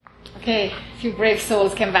Okay, a few brave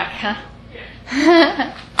souls came back, huh?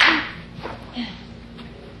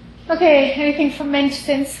 Okay, anything from men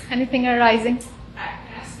since? Anything arising? I can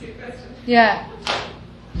ask you a question. Yeah.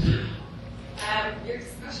 Your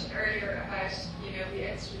discussion earlier about, the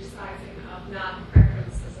exercising of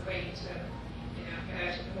non-preference as a way to, get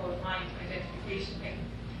out of the whole mind identification thing.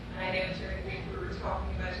 And I know during the week we were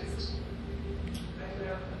talking about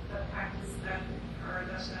the practice that, or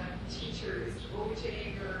that teachers,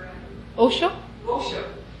 OJ or Osho? Osho,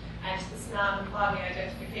 and this non-body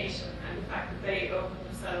identification and the fact that they open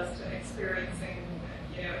themselves to experiencing,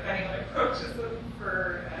 if anyone approaches them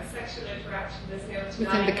for sexual interaction, there's no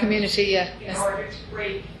Within the community, yeah. In order to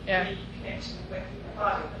break Yeah. the connection with the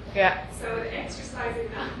body. Yeah. So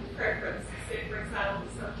exercising non-preference, say for example,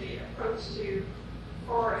 somebody approached you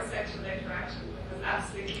for a sexual interaction with an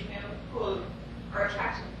absolutely no pull or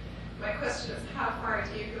attraction. My question is, how far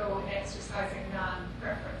do you go in exercising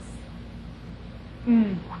non-preference?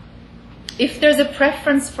 If there's a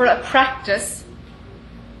preference for a practice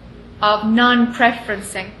of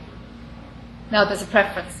non-preferencing, now there's a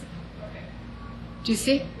preference. Okay. Do you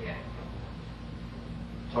see? Yeah.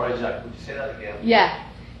 Sorry, Jack, would you say that again? Yeah.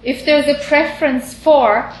 If there's a preference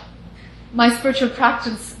for, my spiritual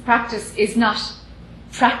practice is not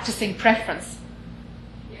practicing preference.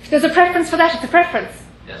 If there's a preference for that, it's a preference.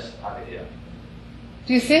 Yes, happy, yeah.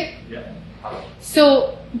 Do you see? Yeah. Happy.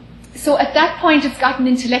 So at that point it's gotten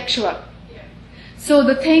intellectual. Yeah. So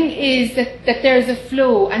the thing is that there's a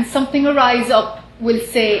flow and something arise up will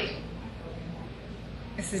say,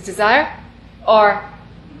 this is desire, or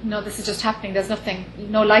no, this is just happening, there's nothing,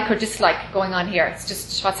 no like or dislike going on here, it's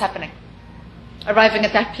just what's happening. Arriving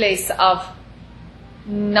at that place of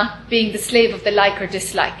not being the slave of the like or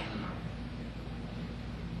dislike.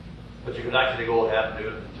 But you could actually go ahead and do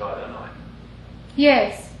it and enjoy that night.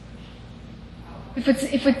 Yes. If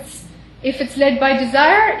it's led by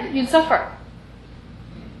desire, you'll suffer.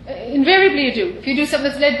 Invariably you do. If you do something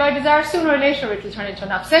that's led by desire, sooner or later it will turn into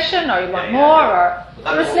an obsession, or you want more, or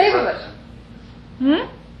But you're a that's slave of it.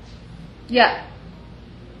 Yeah.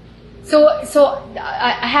 So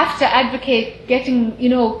I have to advocate getting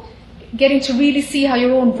to really see how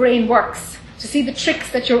your own brain works, to see the tricks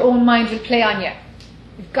that your own mind will play on you.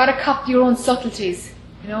 You've got to cop your own subtleties,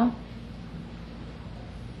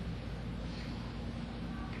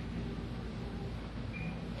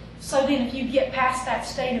 So then if you get past that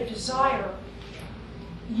state of desire,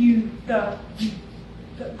 the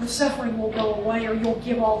suffering will go away, or you'll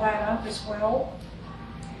give all that up as well?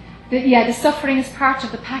 The suffering is part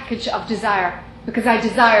of the package of desire, because I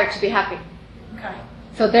desire to be happy. Okay.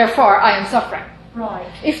 So therefore I am suffering. Right.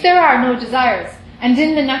 If there are no desires, and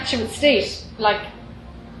in the natural state, like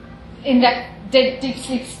in that deep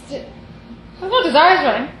sleep state, there's no desires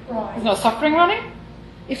running. Right. There's no suffering running.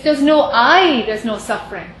 If there's no I, there's no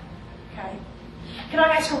suffering. Okay. Can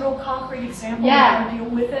I ask a real concrete example Yeah. of how to deal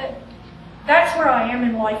with it? That's where I am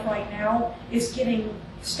in life right now, is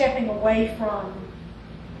stepping away from,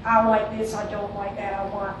 I like this, I don't like that, I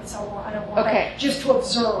want this, I don't want Okay. that. Just to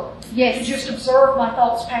observe. Yes. To just observe my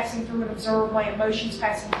thoughts passing through and observe my emotions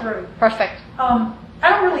passing through. Perfect. I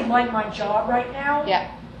don't really like my job right now. Yeah.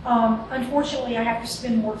 Unfortunately, I have to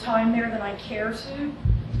spend more time there than I care to.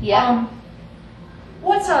 Yeah.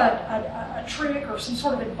 What's a trick or some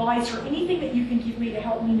sort of advice or anything that you can give me to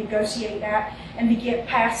help me negotiate that and to get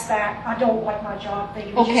past that I don't like my job thing,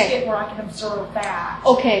 and Okay. just get where I can observe that?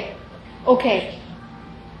 Okay.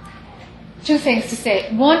 Two things to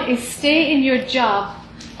say. One is stay in your job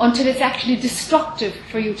until it's actually destructive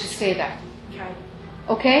for you to stay there. Okay.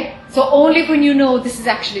 Okay? So only when you know this is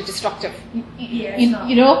actually destructive. Yeah, it's not.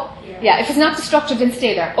 Yeah, if it's not destructive, then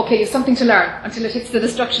stay there. Okay, you have something to learn. Until it hits the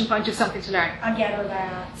destruction point, you have something to learn. I gather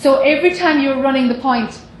that. So every time you're running the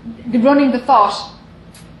thought,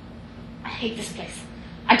 I hate this place.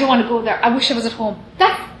 I don't want to go there. I wish I was at home.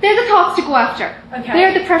 They're the thoughts to go after. Okay.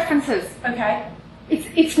 They're the preferences. Okay.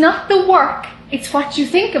 It's not the work, it's what you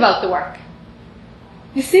think about the work.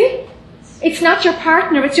 You see? It's not your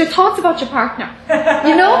partner, it's your thoughts about your partner.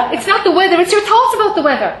 It's not the weather, it's your thoughts about the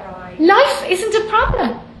weather. Right. Life isn't a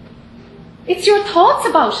problem. It's your thoughts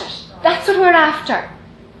about it. That's what we're after.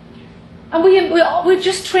 And we're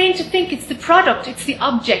just trained to think it's the product, it's the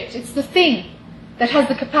object, it's the thing that has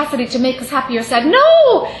the capacity to make us happy or sad.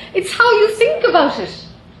 No! It's how you think about it.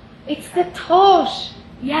 It's the thought.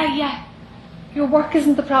 Yeah. Your work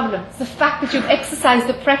isn't the problem. It's the fact that you've exercised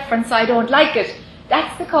the preference, I don't like it.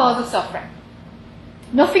 That's the cause of suffering.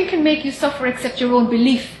 Nothing can make you suffer except your own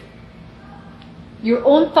belief. Your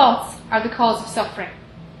own thoughts are the cause of suffering.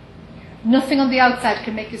 Nothing on the outside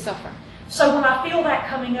can make you suffer. So when I feel that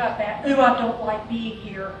coming up, that, ooh, I don't like being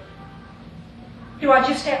here, Do I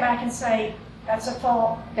just step back and say, that's a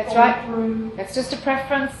thought? That's going right. Through, That's just a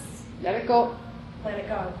preference. Let it go. let it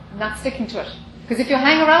go. I'm not sticking to it. Because if you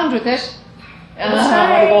hang around with it, I It'll want to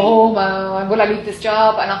stay. go home, will I leave this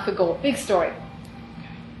job, and off we go. Big story.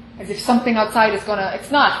 As if something outside is gonna,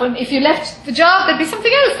 it's not. When, if you left the job, there'd be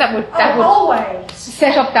something else that would Always.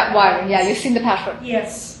 set up that wiring. Yeah, you've seen the pattern.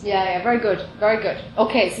 Yes. Yeah, very good, very good.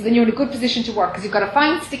 Okay, so then you're in a good position to work because you've got a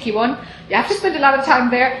fine sticky one. You have to spend a lot of time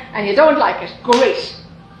there, and you don't like it. Great.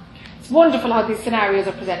 It's wonderful how these scenarios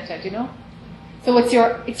are presented, you know. So it's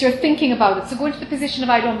your thinking about it. So go into the position of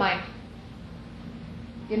I don't mind.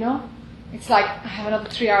 You know, it's like I have another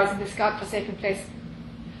 3 hours in this godforsaken place.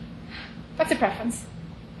 That's a preference.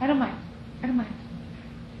 I don't mind. I don't mind.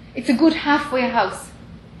 It's a good halfway house.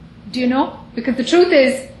 Do you know? Because the truth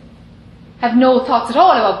is, have no thoughts at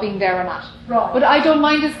all about being there or not. Right. But I don't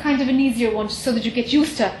mind is kind of an easier one, so that you get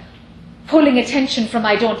used to pulling attention from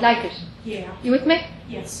I don't like it. Yeah. You with me?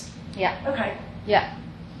 Yes. Yeah. Okay. Yeah.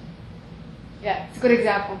 Yeah, it's a good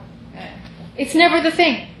example. It's never the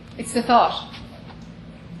thing, it's the thought.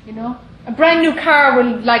 You know? A brand new car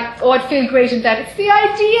will I'd feel great in that. It's the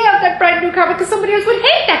idea of that brand new car because somebody else would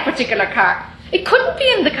hate that particular car. It couldn't be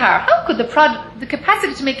in the car. How could the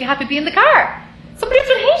capacity to make you happy be in the car? Somebody else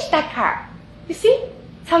would hate that car. You see?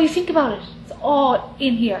 It's how you think about it. It's all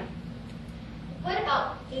in here. What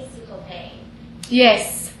about physical pain?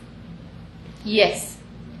 Yes. Yes.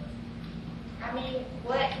 I mean,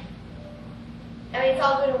 it's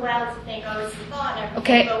all good and well to think, oh, it's the thought and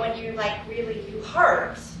everything, Okay. but when you you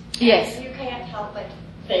hurt, Yes. you can't help but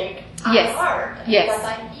think, Yes. I hurt, Yes. because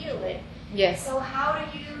I feel it. Yes. So how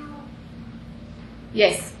do you,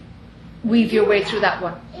 Yes. Weave your way through that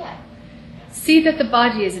one. yeah, See that the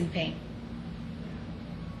body is in pain.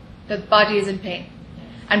 The body is in pain.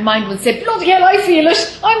 And mind will say, bloody hell, I feel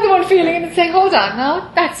it. I'm the one feeling it. And saying, hold on, no,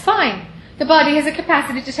 that's fine. The body has a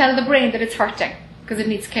capacity to tell the brain that it's hurting because it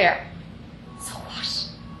needs care. So what?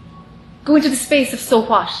 Go into the space of so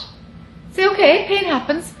what. Say, okay, pain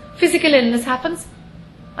happens. Physical illness happens.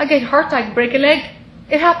 I get hurt, I break a leg.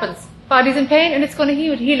 It happens. Body's in pain and it's going to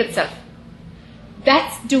heal itself.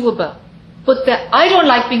 That's doable. But I don't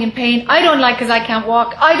like being in pain. I don't like because I can't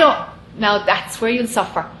walk. Now that's where you'll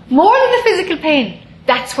suffer. More than the physical pain.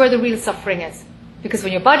 That's where the real suffering is. Because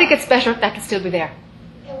when your body gets better, that can still be there.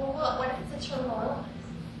 yeah, well, what if it's a terminal illness?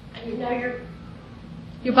 And you know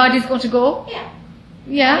Your body's going to go? yeah.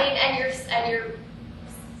 Yeah? I mean, and you're,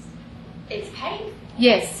 it's painful.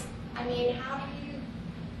 Yes. I mean, how do you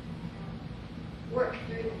work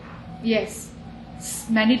through that? Yes.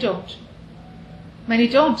 Many don't. Many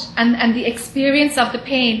don't. And the experience of the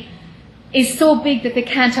pain is so big that they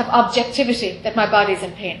can't have objectivity that my body's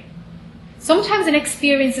in pain. Sometimes an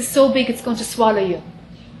experience is so big it's going to swallow you.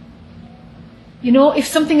 You know, if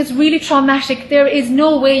something is really traumatic, there is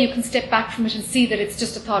no way you can step back from it and see that it's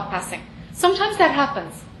just a thought passing. Sometimes that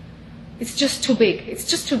happens. It's just too big. It's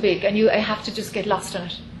just too big and I have to just get lost in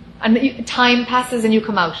it. And time passes and you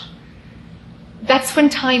come out. That's when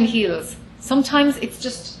time heals. Sometimes it's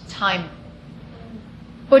just time.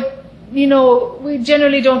 But, you know, we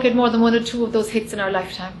generally don't get more than 1 or 2 of those hits in our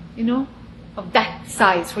lifetime, you know, of that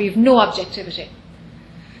size where you've no objectivity.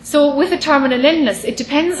 So with a terminal illness, it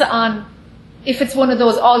depends on if it's one of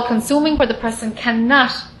those all-consuming where the person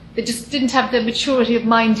they just didn't have the maturity of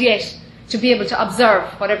mind yet to be able to observe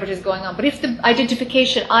whatever it is going on. But if the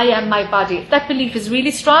identification, I am my body, if that belief is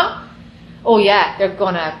really strong, oh yeah, they're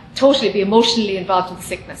going to totally be emotionally involved in the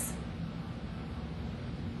sickness.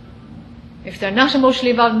 If they're not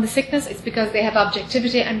emotionally involved in the sickness, it's because they have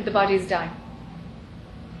objectivity and the body is dying.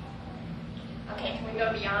 Okay, can we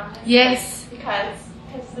go beyond this? Yes. Because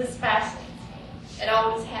this fascinates me. It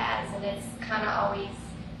always has, and it's kind of always,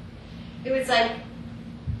 it was like,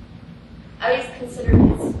 I always consider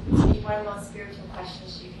this to be one of the most spiritual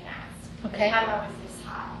questions you can ask. Okay. How do I was this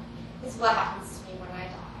high? This is what happens to me when I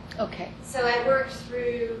die. Okay. So I worked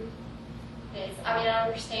through this. I mean, I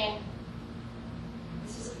understand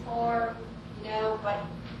this is a form, you know, but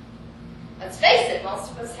let's face it,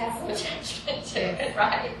 most of us have some attachment to it,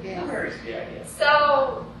 right? Yeah.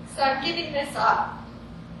 So I'm giving this up,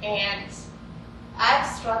 and I've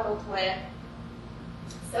struggled with,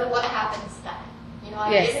 so what happens then? You know,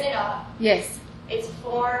 I've Yes. given it up. Yes. It's a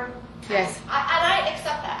form. Yes. And I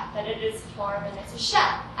accept that it is a form and it's a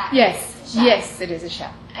shell. actually. Yes. It's a shell. Yes, it is a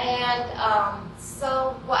shell. And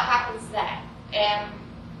so what happens then?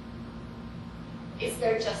 Is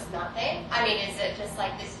there just nothing? I mean, is it just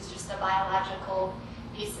like this is just a biological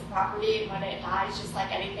piece of property, and when it dies, just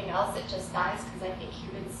like anything else, it just dies, because I think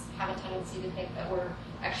humans have a tendency to think that we're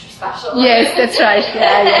extra special. Yes, that's right.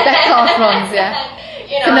 Yeah. That thought runs, yeah.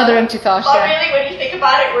 You know, Another empty thought, but yeah. really, when you think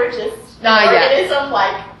about it, we're just an Yeah. organism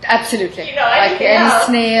like, Absolutely. you know, like anything any else.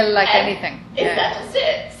 snail, like And anything. Is Yeah. that just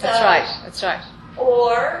it? So, That's right. That's right.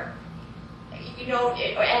 Or, you know,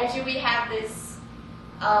 and do we have this,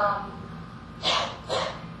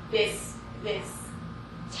 this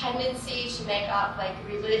tendency to make up like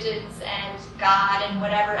religions and God and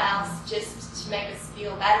whatever else just to make us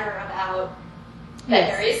feel better about that Yes.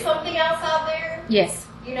 there is something else out there, Yes.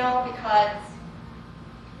 you know, because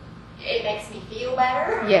it makes me feel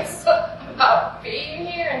better Yes. about being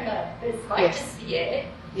here and that this might Yes. just be it.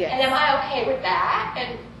 Yes. And am I okay with that?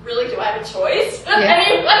 And really, do I have a choice? Yeah.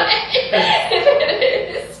 If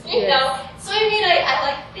it is, you Yes. know. So I mean, I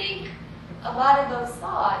like think a lot of those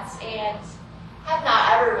thoughts, and have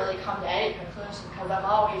not ever really come to any conclusion because I'm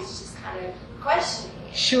always just kind of questioning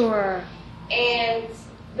it. Sure.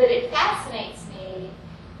 But it fascinates me,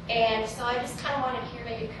 and so I just kind of want to hear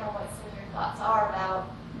maybe kind of what some of your thoughts are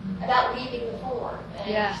about leaving the form and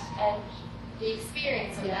Yeah. and the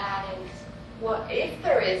experience of Yeah. that, and what if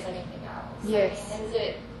there is anything else? Yes. I mean, is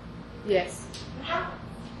it Yes. what happens?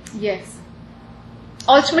 Yes.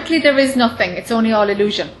 Ultimately, there is nothing. It's only all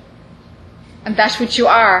illusion. And that which you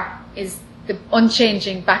are is the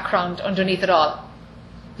unchanging background underneath it all,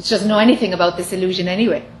 which doesn't know anything about this illusion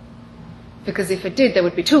anyway. Because if it did, there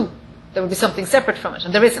would be two. There would be something separate from it,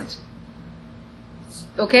 and there isn't.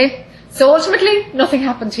 Okay? So ultimately, nothing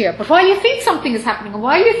happened here. But while you think something is happening, and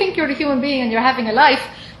while you think you're a human being and you're having a life,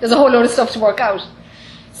 there's a whole load of stuff to work out.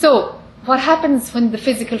 So, what happens when the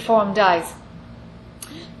physical form dies?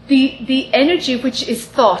 The energy which is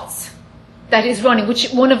thoughts that is running,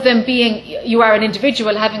 which one of them being you are an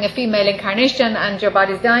individual having a female incarnation and your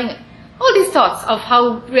body's dying, all these thoughts of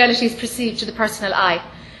how reality is perceived to the personal eye.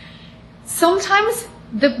 Sometimes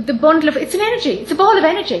the bundle of, it's an energy, it's a ball of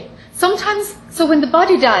energy. Sometimes, so when the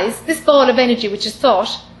body dies, this ball of energy which is thought,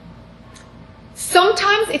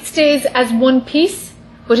 sometimes it stays as one piece,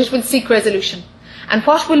 but it will seek resolution. And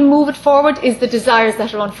what will move it forward is the desires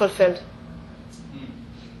that are unfulfilled.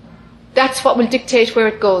 That's what will dictate where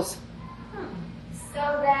it goes.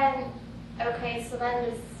 So then, okay, so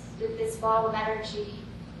then this ball of energy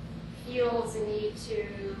feels a need to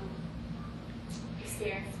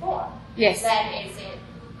experience form. Yes. Then is it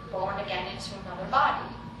born again into another body?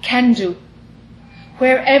 Can do.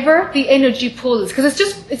 Wherever the energy pulls, because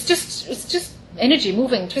it's just energy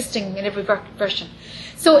moving, twisting in every version.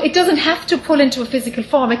 So it doesn't have to pull into a physical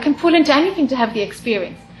form. It can pull into anything to have the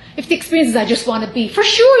experience. If the experience is I just want to be, for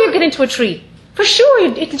sure you'll get into a tree. For sure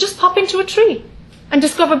it'll just pop into a tree and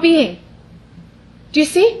discover being. Do you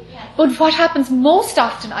see? Yeah. But what happens most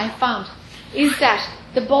often, I have found, is that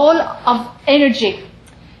the ball of energy,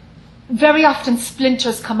 very often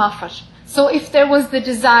splinters come off it. So if there was the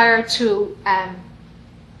desire to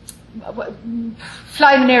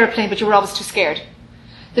fly in an aeroplane, but you were always too scared,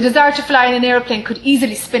 the desire to fly in an aeroplane could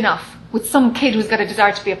easily spin off with some kid who's got a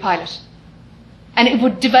desire to be a pilot. And it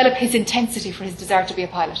would develop his intensity for his desire to be a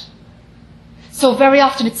pilot. So very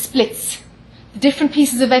often it splits. The different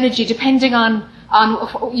pieces of energy depending on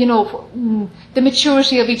the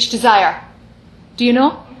maturity of each desire. Do you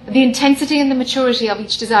know? The intensity and the maturity of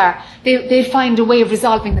each desire. They find a way of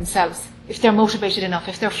resolving themselves if they're motivated enough,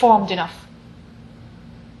 if they're formed enough.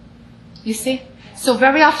 You see? So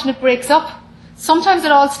very often it breaks up. Sometimes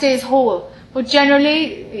it all stays whole. But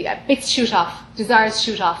generally, bits shoot off. Desires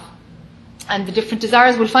shoot off. And the different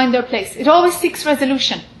desires will find their place. It always seeks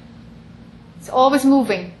resolution. It's always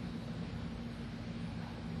moving.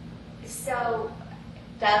 So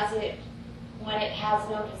does it, when it has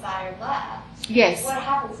no desire left, Yes. what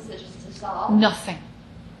happens? Does it just dissolve? Nothing.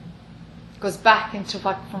 It goes back into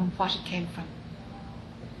from what it came from.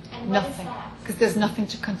 And what is Nothing. that? Because there's nothing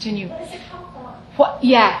to continue. What does it come from? What?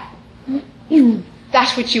 Yeah.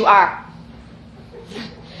 That which you are.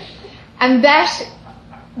 And that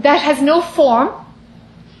has no form.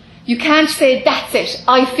 You can't say, that's it,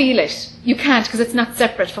 I feel it. You can't, because it's not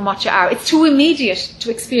separate from what you are. It's too immediate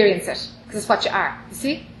to experience it, because it's what you are. You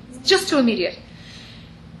see? It's just too immediate.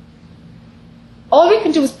 All we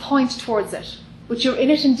can do is point towards it, but you're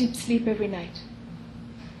in it in deep sleep every night.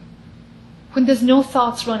 When there's no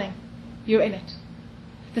thoughts running, you're in it.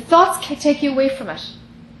 The thoughts can take you away from it,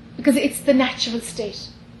 because it's the natural state.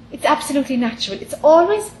 It's absolutely natural. It's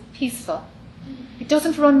always peaceful. It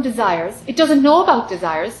doesn't run desires. It doesn't know about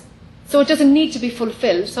desires. So it doesn't need to be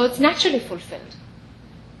fulfilled. So it's naturally fulfilled.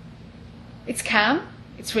 It's calm.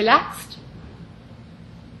 It's relaxed.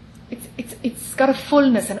 It's got a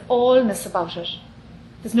fullness and allness about it.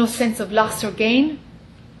 There's no sense of loss or gain.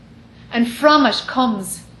 And from it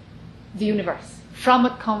comes the universe. From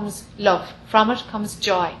it comes love. From it comes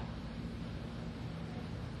joy.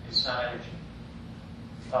 It's not energy.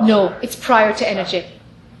 No, it's prior to energy.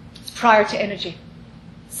 It's prior to energy.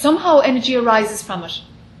 Somehow energy arises from it.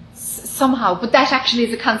 Somehow. But that actually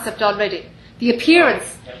is a concept already. The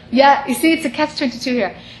appearance. Yeah, you see, it's a catch-22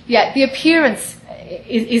 here. Yeah, the appearance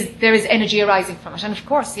is there is energy arising from it. And of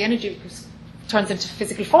course, the energy turns into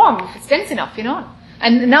physical form if it's dense enough, you know.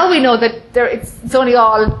 And now we know that it's only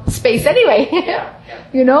all space anyway.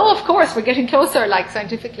 You know, of course, we're getting closer, like,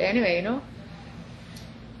 scientifically anyway, you know.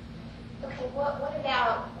 Okay, what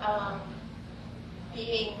about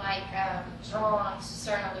being, like, drawn to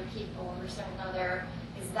certain other people or certain other,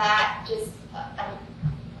 is that just,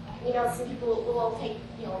 you know, some people will take,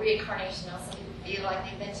 you know, reincarnation, you know, some people feel like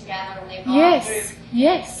they've been together and they've gone through.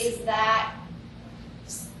 Yes.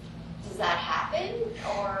 Does that happen?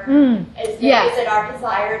 Or is yeah. it our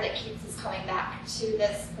desire that keeps us coming back to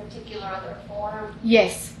this particular other form?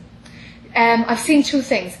 Yes. I've seen two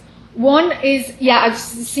things. One is, I've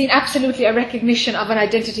seen absolutely a recognition of an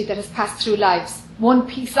identity that has passed through lives. One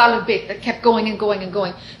piece, solid bit that kept going and going and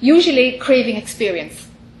going. Usually craving experience.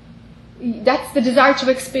 That's the desire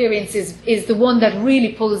to experience is the one that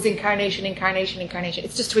really pulls incarnation.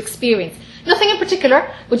 It's just to experience. Nothing in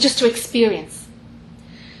particular, but just to experience.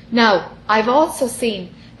 Now, I've also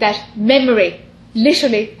seen that memory,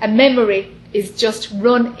 literally a memory, is just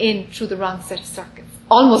run in through the wrong set of circuits.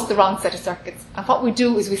 Almost the wrong set of circuits. And what we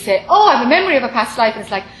do is we say, oh, I have a memory of a past life. And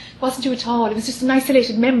it's like, it wasn't you at all. It was just an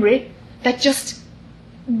isolated memory that just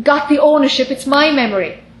got the ownership. It's my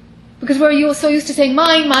memory. Because we're so used to saying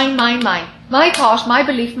mine. My thought, my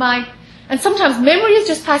belief, mine. And sometimes memory is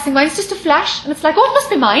just passing by. It's just a flash. And it's like, oh, it must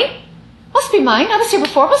be mine. Must be mine. I was here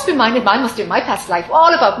before. Must be mine. Mine must be my past life.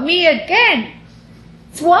 All about me again.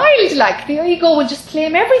 It's wild, like. The ego will just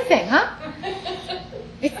claim everything, huh?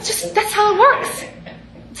 It's just, that's how it works.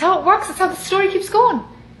 It's how it works. It's how the story keeps going.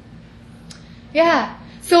 Yeah.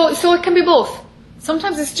 So it can be both.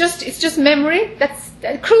 Sometimes it's just memory that's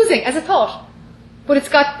cruising as a thought. But it's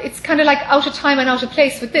kind of like out of time and out of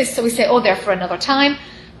place with this. So we say, oh, there for another time.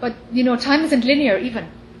 But, you know, time isn't linear even.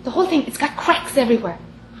 The whole thing, it's got cracks everywhere.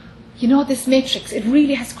 You know, this matrix, it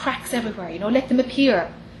really has cracks everywhere. You know, let them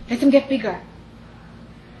appear. Let them get bigger.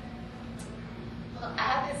 Well, I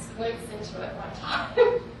had this glimpse into it one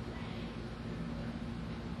time.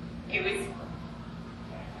 It was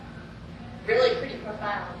really pretty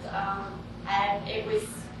profound. And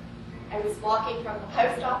I was walking from the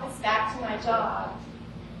post office back to my job,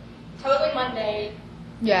 totally mundane.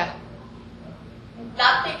 Yeah.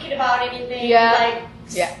 Not thinking about anything like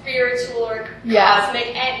spiritual or cosmic,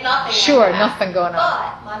 and nothing. Sure, like that. nothing going on.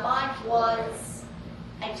 But my mind was,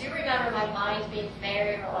 I do remember my mind being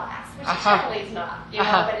very relaxed, which it generally is not, you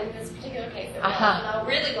know, but in this particular case it was, and I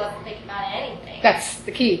really wasn't thinking about anything. That's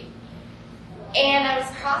the key. And I was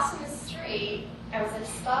crossing the street, I was at a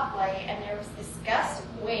stoplight, and there was this gust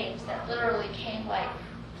of wind that literally came like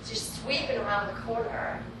just sweeping around the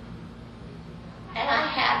corner. And I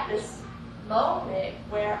had this moment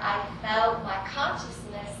where I felt my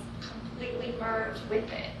consciousness completely merge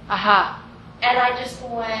with it. And I just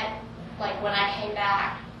went, like when I came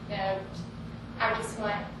back, you know, I just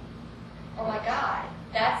went, oh my God,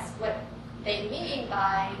 that's what they mean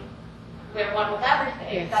by we're one with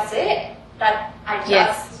everything. Yes. That's it. That I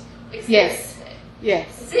just experienced it. Yes.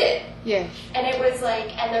 That's it. Yes. And it was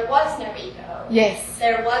like, and there was no ego. Yes.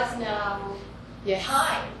 There was no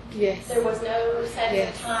time. Yes. There was no sense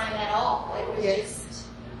of time at all. It was just...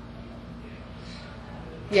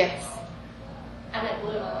 Yes. And it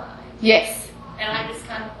blew my mind. Yes. And I just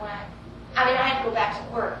kind of went... I mean, I had to go back to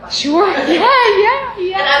work. Sure. Yeah.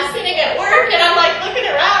 And I'm sitting at work, and I'm like looking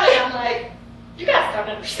around, and I'm like, you guys don't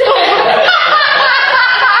understand.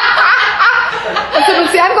 And so we'll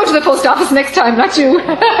say, I'm going to the post office next time, not you. It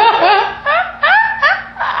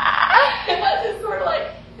was just sort of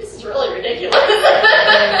like, this is really ridiculous.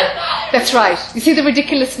 That's right. You see the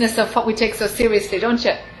ridiculousness of what we take so seriously, don't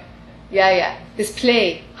you? Yeah. This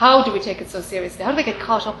play. How do we take it so seriously? How do we get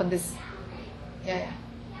caught up in this? Yeah.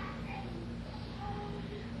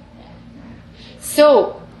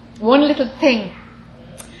 So, one little thing.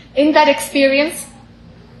 In that experience,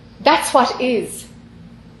 that's what is.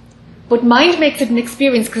 But mind makes it an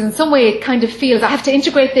experience because in some way it kind of feels, I have to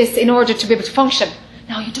integrate this in order to be able to function.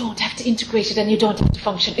 No, you don't have to integrate it and you don't have to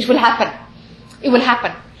function. It will happen. It will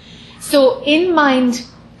happen. So in mind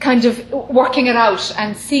kind of working it out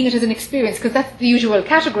and seeing it as an experience, because that's the usual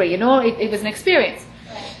category, you know, it was an experience.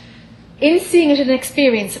 In seeing it as an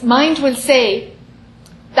experience, mind will say,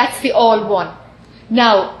 that's the all one.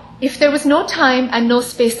 Now, if there was no time and no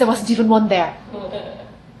space, there wasn't even one there.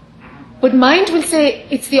 But mind will say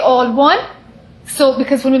it's the all one. So,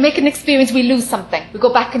 because when we make an experience, we lose something. We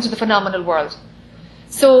go back into the phenomenal world.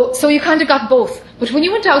 So you kind of got both. But when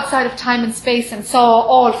you went outside of time and space and saw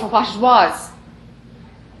all for what it was,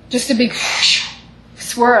 just a big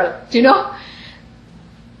swirl, do you know?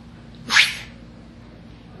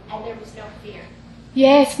 And there was no fear.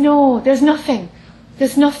 Yes, no, there's nothing.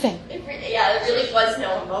 There's nothing. There really was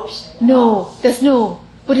no emotion. No, there's no.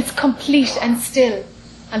 But it's complete and still.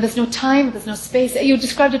 And there's no time, there's no space. You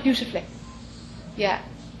described it beautifully. Yeah.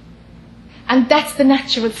 And that's the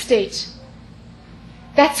natural state.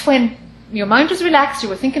 That's when your mind was relaxed, you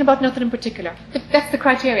were thinking about nothing in particular. That's the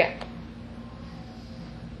criteria.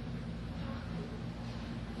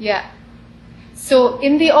 Yeah. So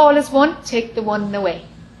in the all is one, take the one away.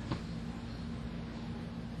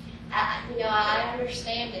 I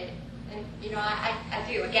understand it. And, I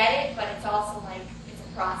do. I get it, but it's also like, it's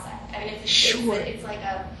a process. I mean, it's like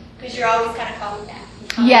because you're always kind of coming back.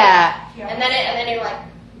 Yeah. And then you're like,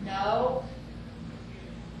 no,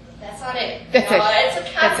 that's not it. That's it. It's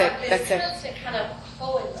a constant, That's it. constant kind of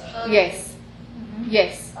pull and tug. Yes.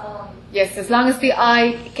 Yes. Yes. As long as the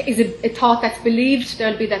I is a thought that's believed,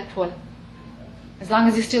 there'll be that pull. As long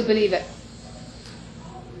as you still believe it.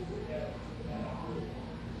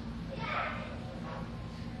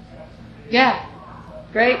 Yeah.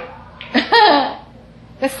 Great.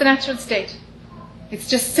 That's the natural state. It's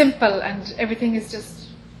just simple and everything is just,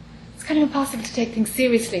 it's kind of impossible to take things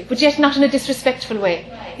seriously, but yet not in a disrespectful way.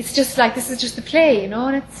 It's just like, this is just the play,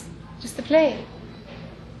 and it's just the play.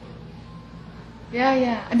 Yeah,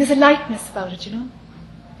 yeah. And there's a lightness about it,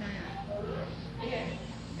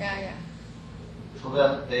 Yeah. So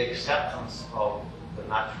then the acceptance of the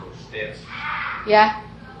natural states. Yeah.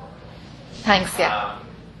 Thanks, yeah.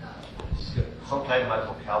 Sometimes my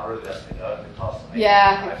vocabulary lets me down because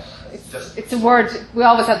It's a word. We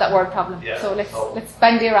always have that word problem. Yeah, So let's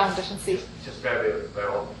bandy around it and see. It's just very, very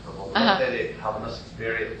uncomfortable. One day having this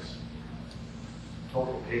experience,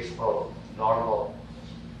 total peaceful, normal.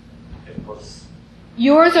 It was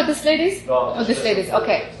Yours or this lady's? no, Oh, this lady's.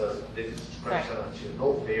 Okay. It's a lady's description, and she had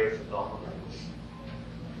no fears and nothing. It was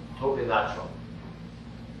totally natural.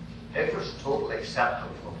 If there's total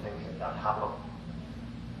acceptance of things like that happen,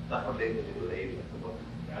 that would lead me to believe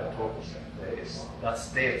that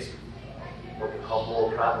state will become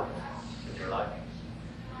more prevalent in your life.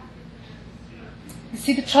 You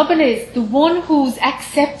see, the trouble is, the one who's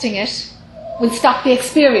accepting it will stop the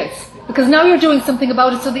experience. Because now you're doing something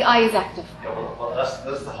about it, so the I is active. Yeah, well that's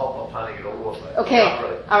the hump I'm trying to get over with. Right? Okay.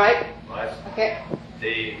 Right. All right. Right. Okay.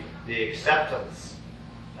 The acceptance,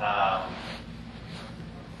 well,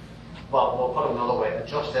 we'll put it another way, it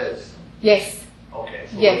just is. Yes. Okay,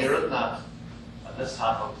 so Yes. when you're in that, and this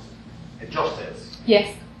happens, it just is.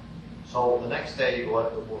 Yes. So the next day you go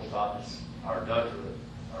out to the post office, or down to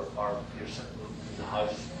or you're sitting in the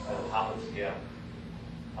house, and it happens again,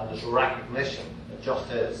 and there's a recognition, it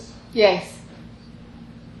just is. Yes.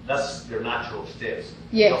 That's your natural state.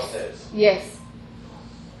 Yes. It just is. Yes.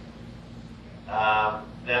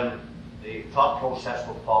 Then the thought process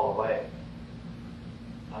will fall away,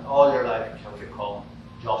 and all your life can become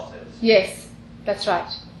just is. Yes. That's right.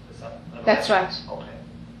 Is that That's right. Okay.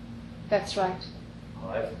 That's right. All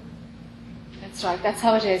right. That's right. That's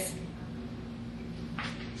how it is.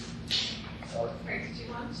 Frank, did you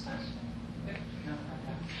want to start?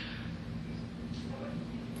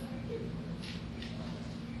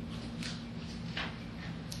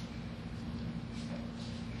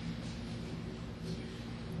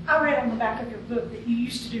 I read on the back of your book that you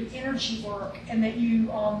used to do energy work and that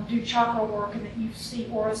you do chakra work and that you see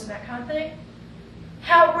auras and that kind of thing.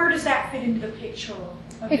 Where does that fit into the picture?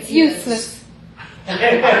 Of It's the ears? useless.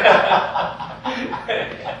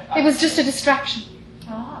 It was just a distraction.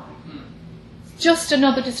 Ah. Just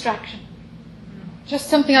another distraction. Just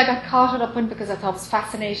something I got caught up in because I thought was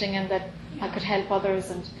fascinating and that I could help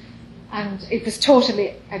others, and it was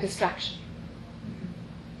totally a distraction.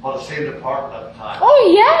 Well, it seemed important at the time.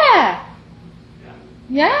 Oh yeah!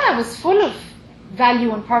 Yeah, it was full of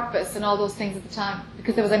value and purpose and all those things at the time,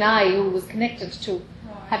 because there was an I who was connected to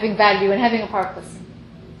having value and having a purpose,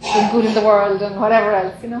 doing good in the world and whatever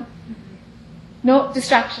else, No,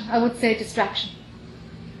 distraction. I would say distraction.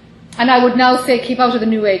 And I would now say keep out of the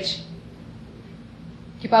New Age.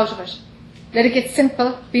 Keep out of it. Let it get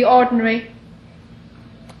simple, be ordinary.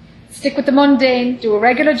 Stick with the mundane, do a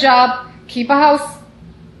regular job, keep a house.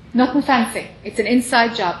 Nothing fancy. It's an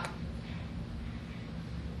inside job.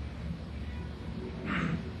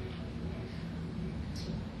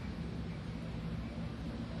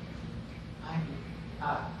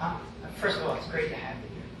 First of all, it's great to have you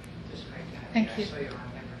here. Just great to have Thank you. you. I saw you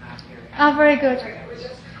around there for not here. Ah, very good.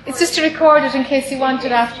 It's just to record it in case you want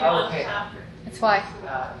it after. Oh, okay. That's why.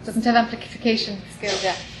 It doesn't have amplification skills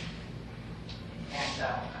yet.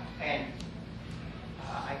 And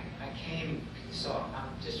I came, so I'm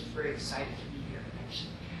just very excited to be here, actually.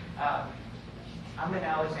 I'm an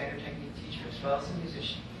Alexander Technique teacher as well as a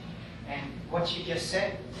musician. And what you just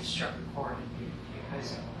said struck a chord in me,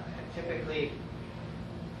 because typically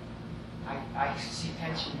I see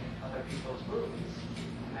tension in other people's movements,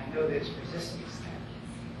 and I know there's resistance there.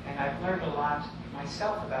 And I've learned a lot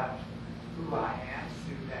myself about who I am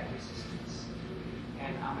through that resistance.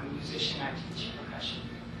 And I'm a musician, I teach percussion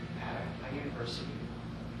at a university,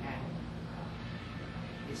 and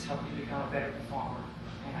it's helped me become a better performer.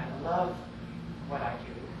 And I love what I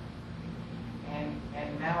do.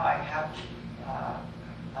 And now I have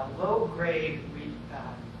a low-grade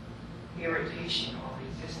irritation or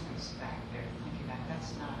resistance back there, thinking that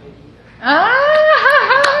that's not it either.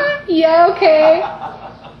 Ah, yeah, okay.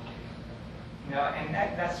 You know, and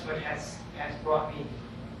that's what has brought me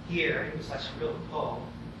here. It was such a real pull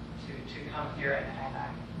to come here, and I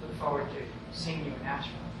look forward to seeing you in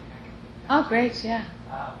Nashville. Oh, great, yeah.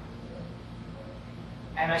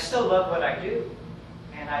 And I still love what I do,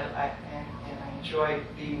 and I enjoy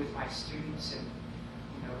being with my students, and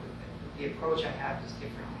you know, the approach I have is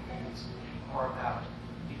different. It's more about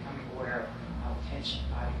becoming aware of tension,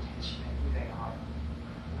 body tension, and who they are.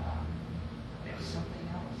 There's something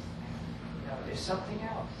else. You know, there's something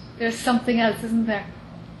else. There's something else, isn't there?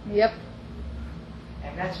 Yep.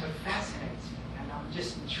 And that's what fascinates me, and I'm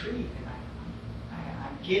just intrigued, and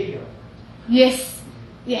I'm giddy over it. Yes,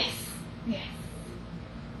 yes, yes.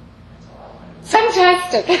 That's all I want to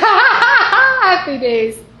Fantastic. Happy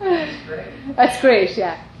days. That's great. That's great,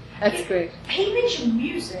 yeah. That's great. He mentioned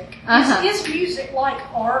music. Uh-huh. Is music like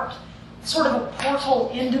art, sort of a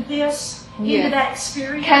portal into this, Yeah. into that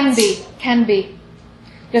experience? Can be.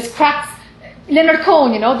 There's cracks. Leonard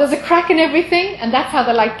Cohen, you know, there's a crack in everything, and that's how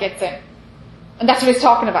the light gets in. And that's what he's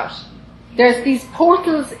talking about. There's these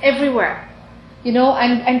portals everywhere, you know,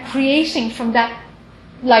 and creating from that,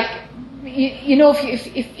 like, you know,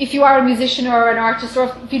 if you are a musician or an artist,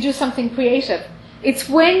 or if you do something creative, it's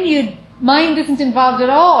when your mind isn't involved at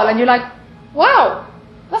all, and you're like, wow,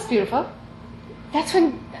 that's beautiful. That's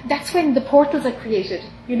when the portals are created,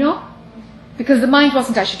 you know? Because the mind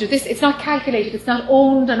wasn't, I should do this. It's not calculated. It's not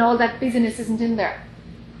owned, and all that busyness isn't in there.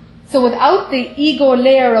 So without the ego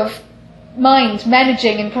layer of mind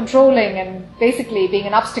managing and controlling and basically being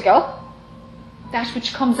an obstacle, that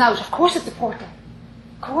which comes out, of course it's a portal.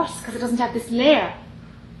 Of course, because it doesn't have this layer.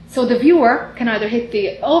 So the viewer can either hit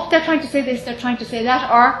the, oh, they're trying to say this, they're trying to say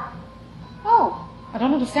that, or, oh, I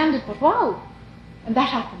don't understand it, but wow. And that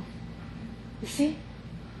happened. You see?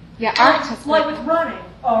 Yeah, art has like with running.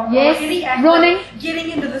 Or Yes, any act running. of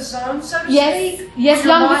getting into the zone, so to Yes, speak. yes,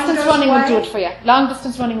 Your long mind distance goes running will do away. it for you. Long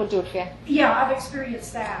distance running will do it for you. Yeah, I've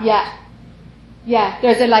experienced that. Yeah. Yeah,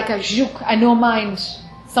 there's like a juk, a no mind,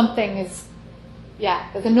 something is, yeah,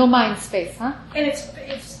 there's a no mind space, huh? And it's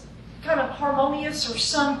kind of harmonious or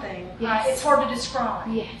something. Yes. It's hard to describe.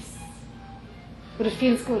 Yes. But it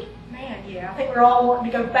feels good. Man, yeah, I think we're all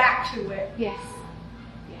wanting to go back to it. Yes.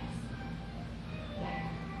 Yes.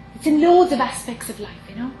 Yeah. It's in loads of aspects of life,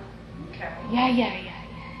 you know? Okay. Yeah.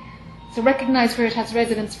 So recognize where it has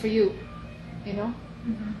resonance for you, you know?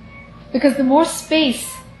 Mm-hmm. Because the more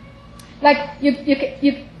space, like you,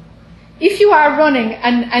 if you are running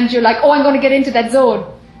and you're like, oh, I'm going to get into that zone,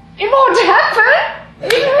 it won't happen.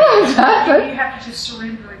 It won't happen. You have to just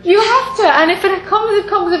surrender it. You have to, and if it comes, it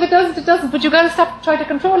comes. If it doesn't, it doesn't. But you got to stop trying to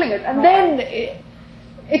controlling it, and then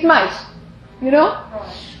it might, you know.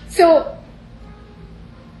 Right. So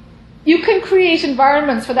you can create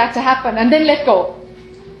environments for that to happen, and then let go.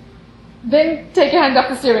 Then take your hand off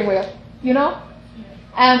the steering wheel, you know.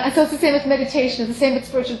 And so it's the same with meditation. It's the same with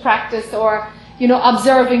spiritual practice, or you know,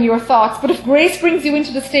 observing your thoughts. But if grace brings you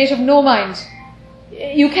into the state of no mind,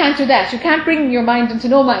 you can't do that. You can't bring your mind into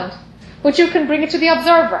no mind. But you can bring it to the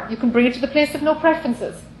observer. You can bring it to the place of no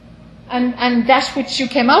preferences. And that which you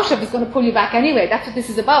came out of is going to pull you back anyway. That's what this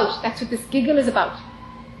is about. That's what this giggle is about.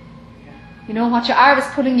 You know, what you are is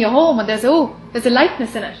pulling you home, and there's a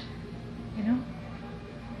lightness in it. You know?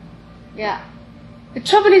 Yeah. The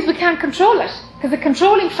trouble is we can't control it, because the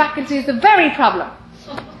controlling faculty is the very problem.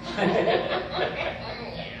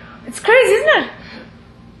 It's crazy, isn't it?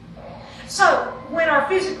 So, when our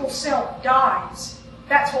physical self dies,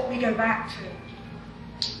 that's what we go back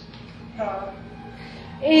to.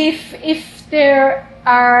 If there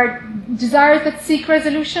are desires that seek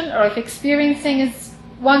resolution, or if experiencing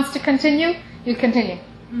wants to continue, you'll continue.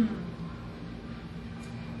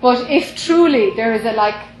 But if truly there is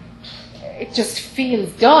it just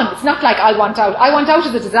feels done. It's not like I want out. I want out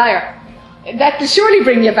is a desire. That will surely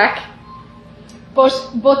bring you back. But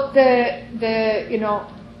the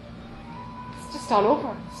it's just all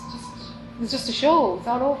over. It's just a show. It's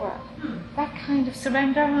all over. That kind of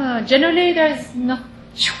surrender. Generally, there's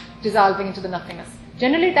dissolving into the nothingness.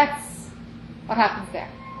 Generally, that's what happens there.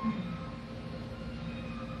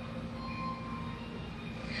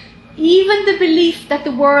 Even the belief that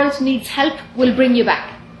the world needs help will bring you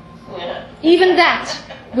back. Even that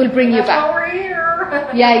will bring you That's back. why we're here.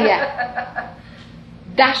 Yeah.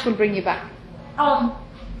 That will bring you back.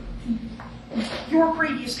 Your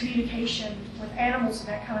previous communication with animals and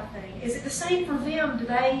that kind of thing, is it the same for them?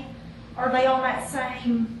 Are they on that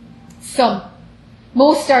same? Some.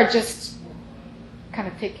 Most are just kind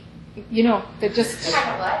of thick. They're just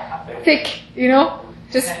thick,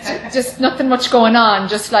 just nothing much going on,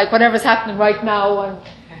 just like whatever's happening right now,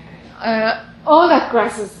 and all that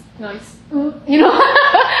grass is nice.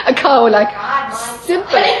 A cow,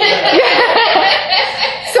 simple.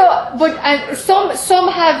 So, but some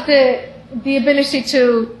have the ability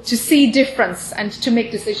to see difference and to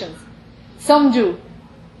make decisions. Some do.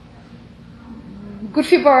 Good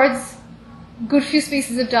few birds, good few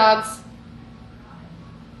species of dogs.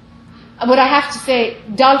 But I have to say,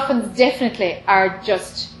 dolphins definitely are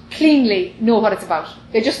just cleanly know what it's about.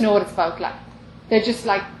 They just know what it's about. They're just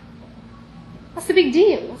what's the big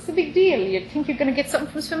deal? What's the big deal? You think you're going to get something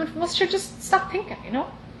from swimming from us? Sure, just stop thinking,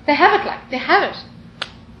 They have it they have it.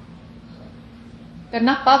 They're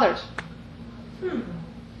not bothered.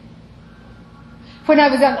 When I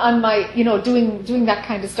was on my, doing that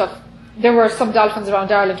kind of stuff, there were some dolphins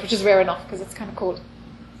around Ireland, which is rare enough because it's kind of cold.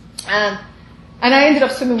 And I ended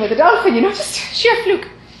up swimming with a dolphin, just sheer fluke.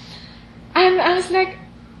 And I was like,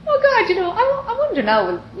 oh God, I wonder now,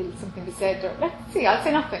 will something be said? Or let's see, I'll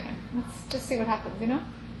say nothing. Let's just see what happens,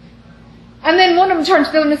 And then one of them turned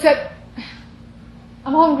to the other and said,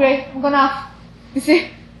 I'm hungry, I'm going off. You see?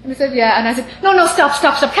 And I said, yeah. And I said, no,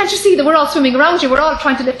 stop. Can't you see that we're all swimming around you? We're all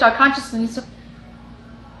trying to lift our consciousness and stuff.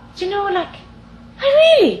 Do you know, I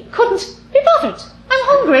really couldn't be bothered. I'm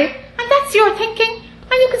hungry, and that's your thinking,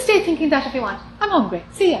 and you can stay thinking that if you want. I'm hungry.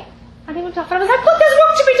 See ya. And he went off, and I was like, but there's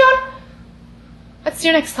work to be done. That's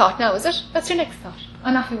your next thought now, is it? That's your next thought.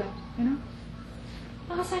 And off he went,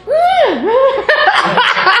 I was like,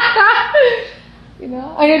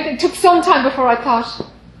 and it took some time before I thought,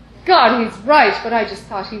 God, he's right, but I just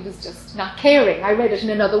thought he was just not caring. I read it in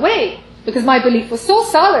another way, because my belief was so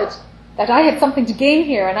solid that I had something to gain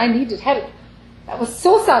here and I needed help. That was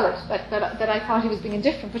so solid that I thought he was being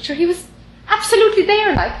indifferent. But sure, he was absolutely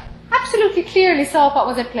there, absolutely clearly saw what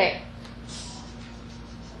was at play.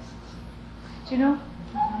 Do you know?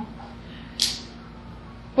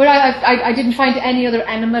 But I didn't find any other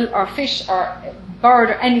animal or fish or bird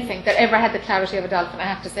or anything that ever had the clarity of a dolphin, I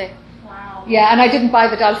have to say. Wow. Yeah, and I didn't buy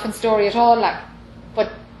the dolphin story at all,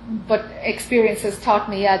 but experiences taught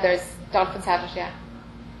me, there's dolphins have it,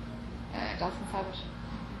 dolphins have it.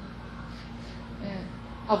 Yeah.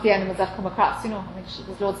 Of the animals I've come across,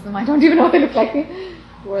 there's loads of them. I don't even know what they look like. The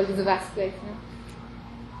world is a vast place,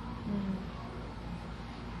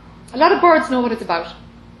 A lot of birds know what it's about.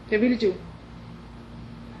 They really do.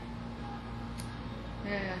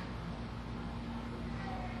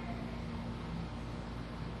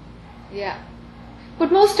 Yeah.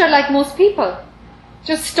 But most are like most people,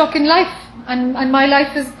 just stuck in life, and my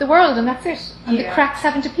life is the world, and that's it. And the cracks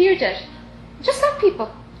haven't appeared yet. Just like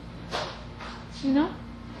people.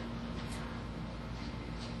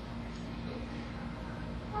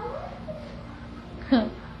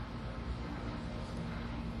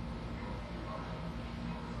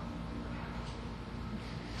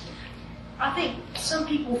 I think some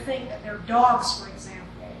people think that their dogs, for example,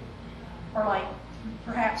 are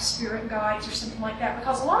perhaps spirit guides or something like that,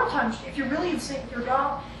 because a lot of times, if you're really in sync with your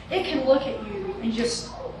dog, it can look at you and just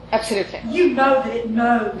absolutely, that it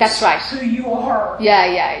knows. That's right. Who you are.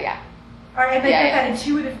 Yeah. Right, and they have that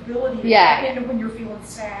intuitive ability to tap into when you're feeling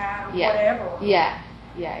sad or whatever. Yeah.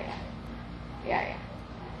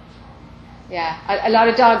 A lot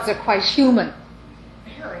of dogs are quite human.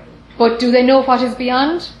 Very. But do they know what is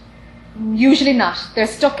beyond? Usually not. They're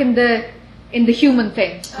stuck in the human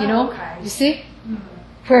thing, Okay. You see?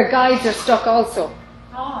 Where guides are stuck also.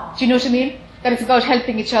 Ah. Do you know what I mean? That it's about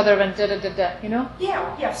helping each other and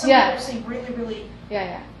Yeah. Some people seem really, really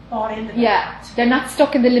bought into that. Yeah. They're not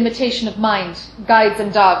stuck in the limitation of mind. Guides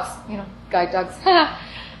and dogs, guide dogs.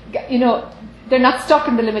 They're not stuck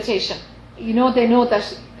in the limitation. They know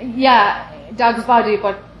that, dog's body,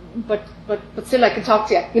 but but still I can talk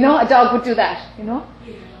to you. You know, a dog would do that. You know,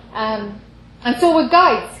 and so with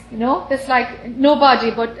guides, you know, there's like no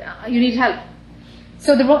body, but you need help.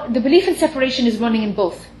 So the belief in separation is running in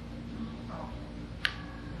both,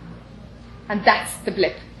 and that's the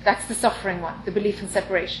blip. That's the suffering one. The belief in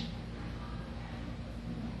separation.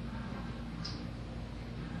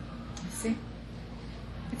 See,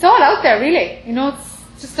 it's all out there, really. You know, it's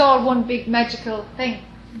just all one big magical thing.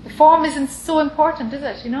 The form isn't so important, is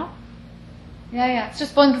it? You know? Yeah. It's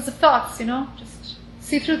just bundles of thoughts, you know? Just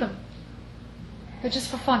see through them. They're just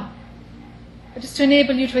for fun. They're just to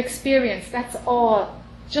enable you to experience. That's all.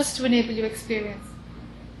 Just to enable you to experience.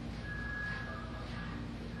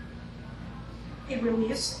 It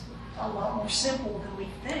really is a lot more simple than we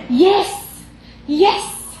think. Yes!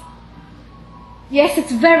 Yes! Yes,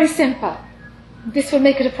 it's very simple. This will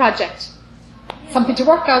make it a project. Something to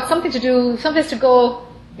work out, something to do, someplace to go.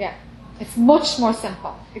 Yeah. It's much more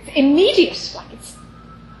simple. It's immediate. Like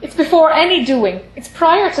it's before any doing. It's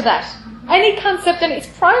prior to that. Any concept, and it's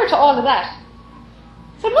prior to all of that.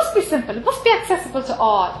 So it must be simple. It must be accessible to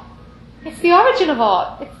all. It's the origin of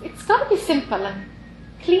all. It's got to be simple and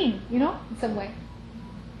clean, you know, in some way.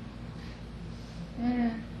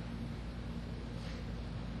 Yeah.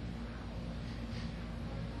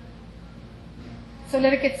 So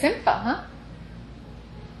let it get simple, huh?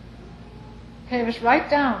 Pare it right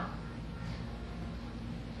down.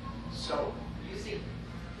 So, you think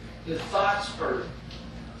the thoughts are,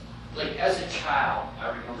 like as a child, I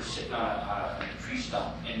remember sitting on a tree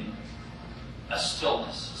stump and a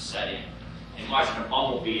stillness set in and watching a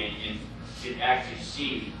bumblebee and could actually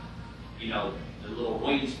see, you know, the little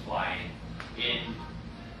wings flying. And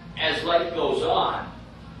as life goes on,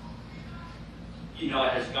 you know,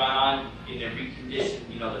 it has gone on in every condition,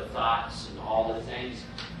 you know, the thoughts and all the things.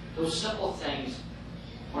 Those simple things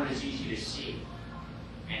weren't as easy to see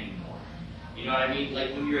anymore. You know what I mean?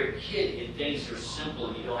 Like when you're a kid and things are simple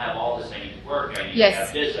and you don't have all this, I need to work, I need to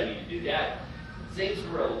have this, I need to do that. Things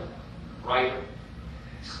were brighter,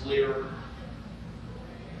 clearer,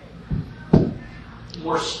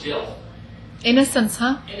 more still. Innocence,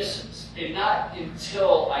 huh? Innocence. And not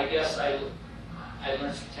until, I guess, I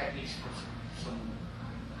learned some techniques from some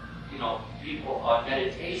you know, people on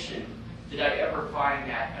meditation, did I ever find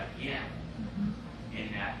that again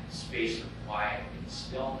in that space of quiet and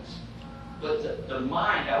stillness? But the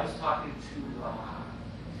mind, I was talking to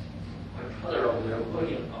my brother over there,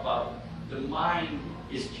 William, about the mind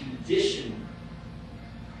is conditioned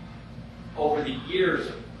over the years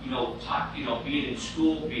of, being in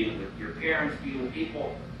school, being with your parents, being with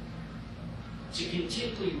people, to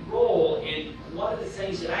continually roll. And one of the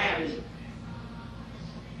things that I have is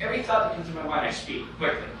every thought that comes to my mind, I speak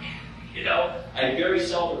quickly. You know, I very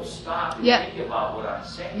seldom stop and think about what I'm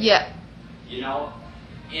saying. Yeah. You know,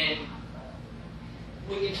 and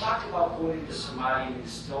when you talk about going into samadhi and into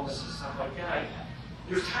stillness and stuff like that,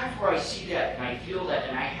 there's times where I see that and I feel that,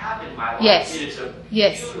 and I have in my life. Yes. And it's a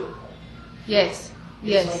Yes. beautiful. Yes.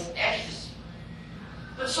 It's like ecstasy.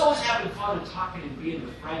 But it's always having fun and talking and being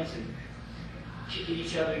with friends and kicking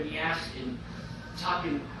each other in the ass and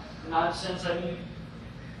talking nonsense. I mean,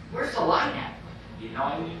 where's the line at? You know,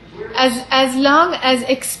 I mean, as long as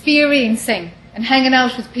experiencing and hanging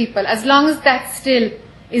out with people, as long as that still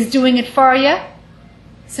is doing it for you,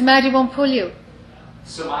 samadhi won't pull you.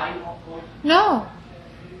 Samadhi won't pull you? No.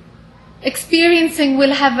 Experiencing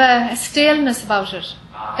will have a staleness about it.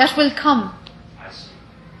 That will come. I see.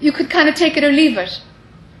 You could kind of take it or leave it,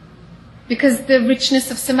 because the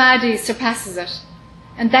richness of samadhi surpasses it.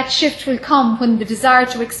 And that shift will come when the desire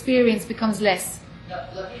to experience becomes less. Now,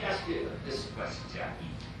 let me ask you this question, Jackie.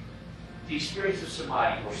 The experience of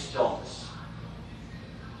samadhi or stillness,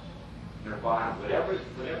 nirvana, whatever the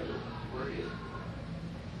word is,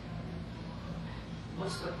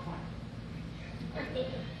 what's the point?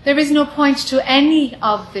 There is no point to any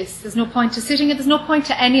of this. There's no point to sitting, and there's no point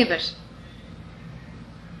to any of it.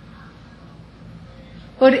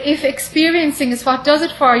 But if experiencing is what does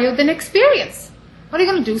it for you, then experience. What are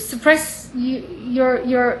you going to do? Suppress the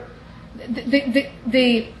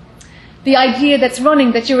idea that's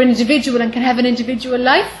running, that you're an individual and can have an individual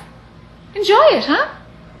life? Enjoy it, huh?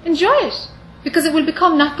 Enjoy it. Because it will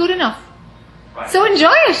become not good enough. Right. So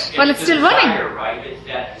enjoy it while it's still desire, running. Right? It's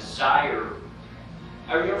that desire.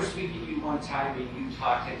 I remember speaking to you one time and you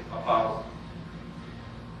talking about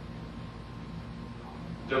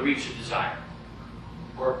the reach of desire.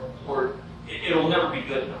 Or it'll never be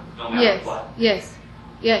good enough, no matter what. Yes.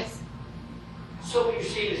 So what you're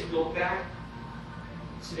saying is go back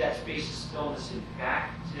to that space of stillness and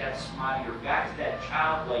back to that samadhi, or back to that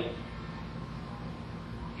childlike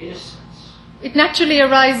innocence It naturally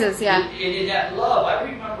arises, yeah. And in that love, I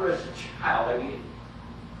remember as a child, I mean,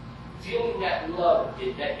 feeling that love,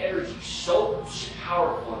 that energy so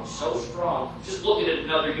powerful and so strong, just looking at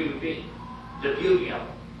another human being, the beauty of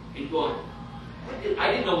it, and going,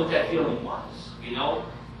 I didn't know what that feeling was, you know?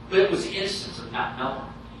 But it was the instance of not knowing.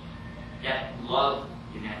 That love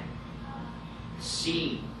and that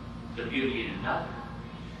seeing the beauty in another.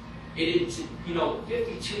 It's, you know,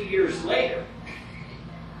 52 years later,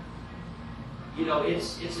 you know,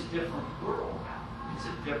 it's a different world now. It's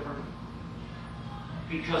a different,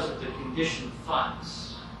 because of the conditioned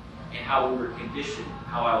thoughts and how we were conditioned,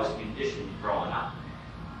 how I was conditioned growing up.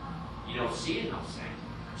 You know, seeing those things.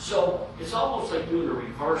 So it's almost like doing a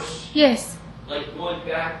reverse. Yes. Like going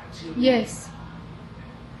back to. Yes.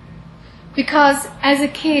 Because as a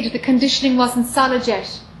kid, the conditioning wasn't solid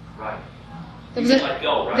yet. Right. There You was, can let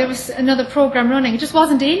go, right? there was another program running. It just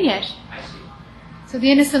wasn't in yet. I see. So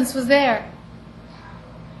the innocence was there.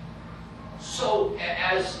 So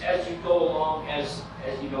as you go along, as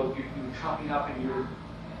you know, you're coming up and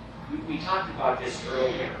we talked about this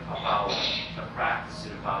earlier about the practice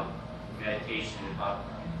and about meditation and about.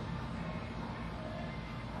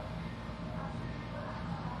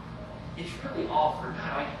 It's really all for God.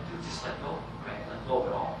 I have to just let go, right? Let go of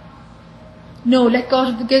it all. No, let go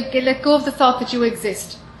of the thought that you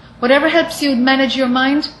exist. Whatever helps you manage your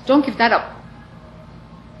mind, don't give that up.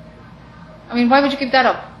 I mean, why would you give that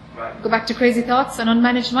up? Right. Go back to crazy thoughts and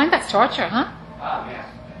unmanaged mind? That's torture, huh? Yeah.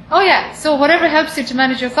 Oh yeah, so whatever helps you to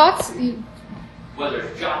manage your thoughts, Whether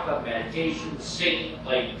it's japa, meditation, singing,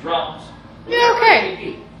 playing drums. Yeah, whatever okay. it may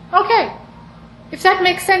be. okay. If that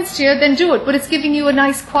makes sense to you, then do it. But it's giving you a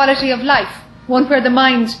nice quality of life. One where the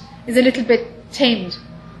mind is a little bit tamed.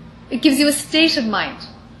 It gives you a state of mind.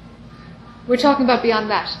 We're talking about beyond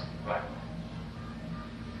that. Right.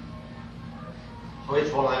 So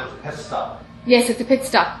each one line was a pit stop. Yes, it's a pit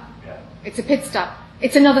stop. Yeah. It's a pit stop.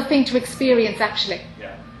 It's another thing to experience, actually.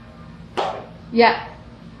 Yeah. Yeah.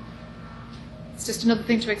 It's just another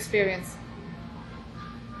thing to experience.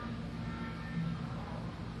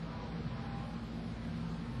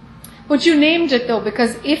 But you named it though,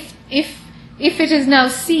 because if it is now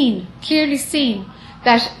seen, clearly seen,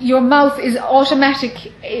 that your mouth is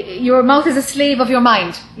automatic, your mouth is a slave of your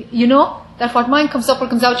mind. You know? That what mind comes up or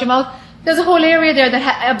comes out your mouth, there's a whole area there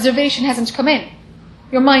that observation hasn't come in.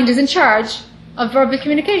 Your mind is in charge of verbal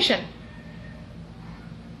communication.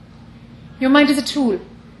 Your mind is a tool.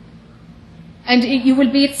 And you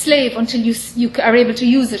will be its slave until you are able to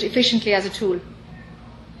use it efficiently as a tool.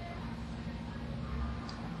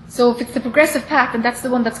 So if it's the progressive path and that's the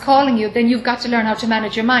one that's calling you, then you've got to learn how to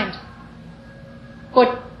manage your mind.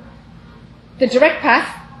 But the direct path,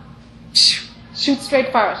 shoot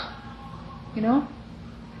straight for it. You know?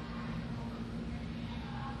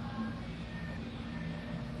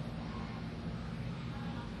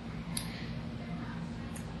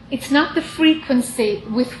 It's not the frequency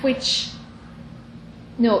with which,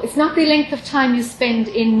 no, it's not the length of time you spend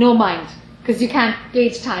in no mind, because you can't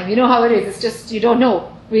gauge time. You know how it is. It's just, you don't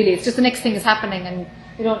know, really. It's just the next thing is happening and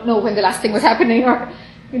you don't know when the last thing was happening or,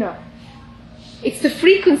 you know. It's the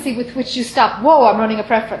frequency with which you stop. Whoa, I'm running a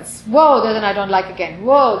preference. Whoa, there's an I don't like again.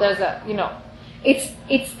 Whoa, there's a, you know.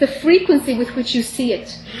 It's the frequency with which you see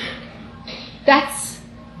it. That's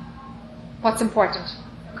what's important.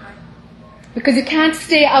 Because you can't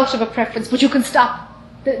stay out of a preference, but you can stop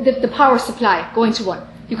the power supply going to one.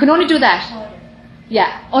 You can only do that.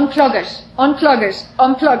 Yeah, unplug it, and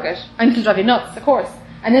it'll drive you nuts, of course.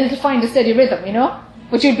 And then it'll find a steady rhythm, you know?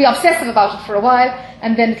 But you'll be obsessive about it for a while,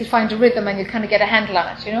 and then it'll find a rhythm and you'll kind of get a handle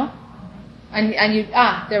on it, you know? And you,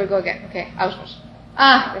 there we go again, okay, out of it.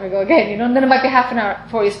 There we go again, you know? And then it might be half an hour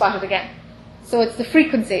before you spot it again. So it's the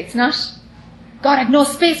frequency, it's not, God, I've no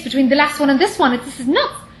space between the last one and this one, this is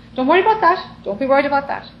nuts. Don't worry about that. Don't be worried about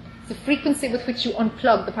that. It's the frequency with which you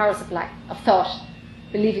unplug the power supply of thought,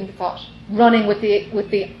 believing the thought, running with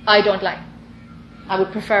the I don't like. I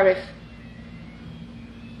would prefer if.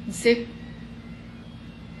 You see?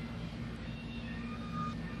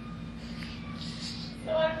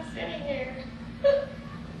 So I'm sitting here.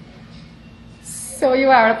 So you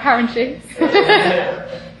are, apparently. So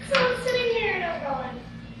I'm sitting here and I'm going,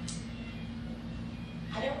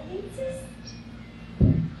 I don't need this.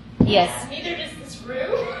 Yes. Neither does this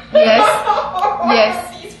room. Yes. or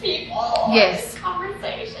Yes. these people. Or Yes. this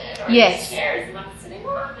conversation. Or Yes. these chairs that I'm sitting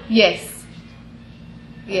on. Yes.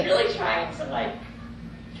 I'm Yes. really trying to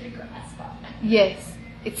get a grasp on it. Yes.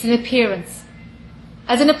 It's an appearance.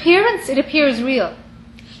 As an appearance, it appears real.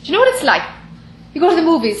 Do you know what it's like? You go to the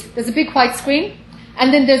movies, there's a big white screen,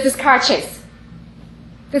 and then there's this car chase.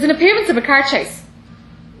 There's an appearance of a car chase.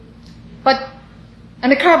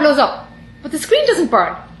 and the car blows up, but the screen doesn't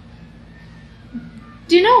burn.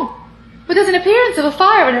 Do you know? But there's an appearance of a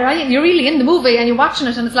fire, and you're really in the movie, and you're watching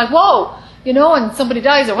it, and it's like, whoa, you know, and somebody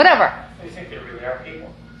dies or whatever. You think they really are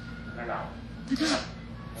people? They're not.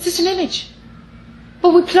 It's just an image.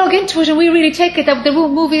 But we plug into it and we really take it that the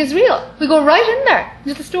movie is real. We go right in there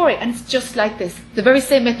into the story, and it's just like this. The very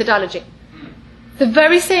same methodology. The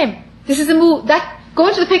very same. This is a movie. That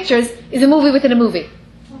going to the pictures is a movie within a movie.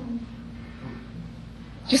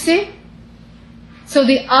 Do you see? So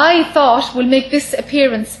the I thought will make this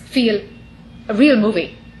appearance feel a real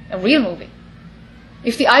movie. A real movie.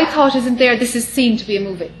 If the I thought isn't there, this is seen to be a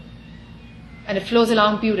movie. And it flows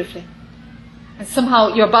along beautifully. And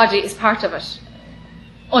somehow your body is part of it,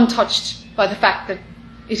 untouched by the fact that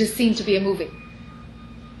it is seen to be a movie.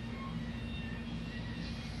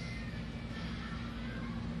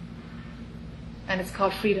 And it's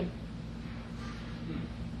called freedom.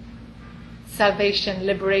 Salvation,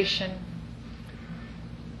 liberation.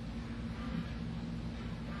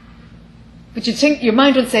 But you'd think, your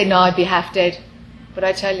mind would say, no, I'd be half dead. But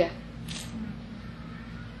I tell you,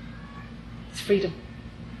 it's freedom.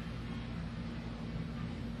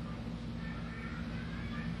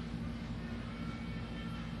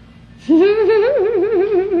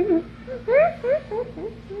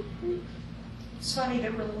 It's funny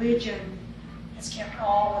that religion has kept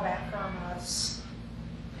all of that from us.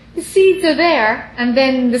 The seeds are there, and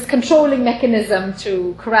then this controlling mechanism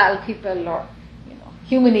to corral people, or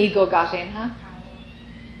human ego got in, huh?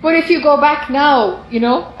 But if you go back now,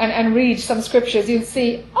 and read some scriptures, you'll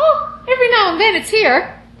see, every now and then it's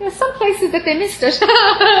here. There's some places that they missed it.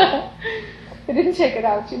 They didn't take it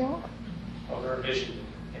out, Well, the revision.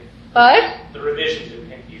 But? The revision didn't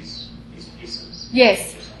hit these pieces.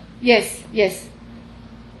 Yes.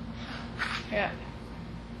 Yeah.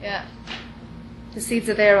 The seeds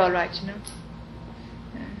are there, all right, You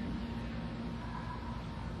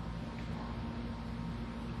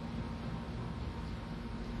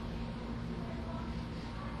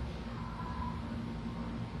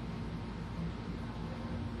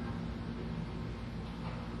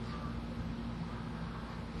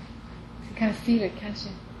kind of feel it, can't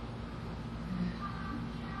you?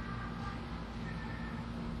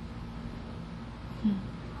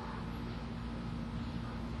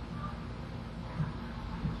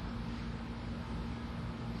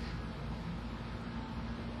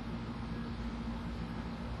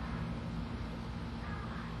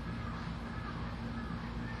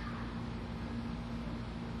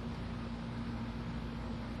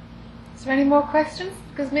 Is there any more questions?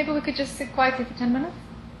 Because maybe we could just sit quietly for 10 minutes.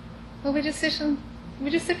 Will we just sit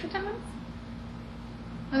for 10 minutes?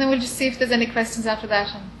 And then we'll just see if there's any questions after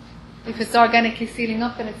that. And if it's organically sealing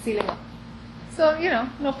up, then it's sealing up. So,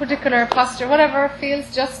 no particular posture. Whatever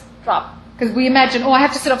feels, just drop. Because we imagine, I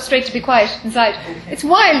have to sit up straight to be quiet inside. It's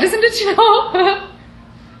wild, isn't it,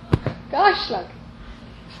 Gosh, like.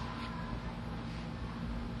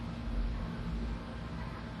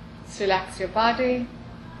 Just relax your body.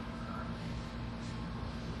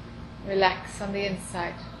 Relax on the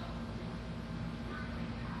inside.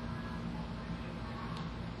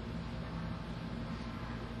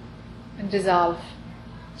 And dissolve.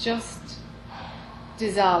 Just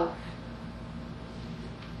dissolve.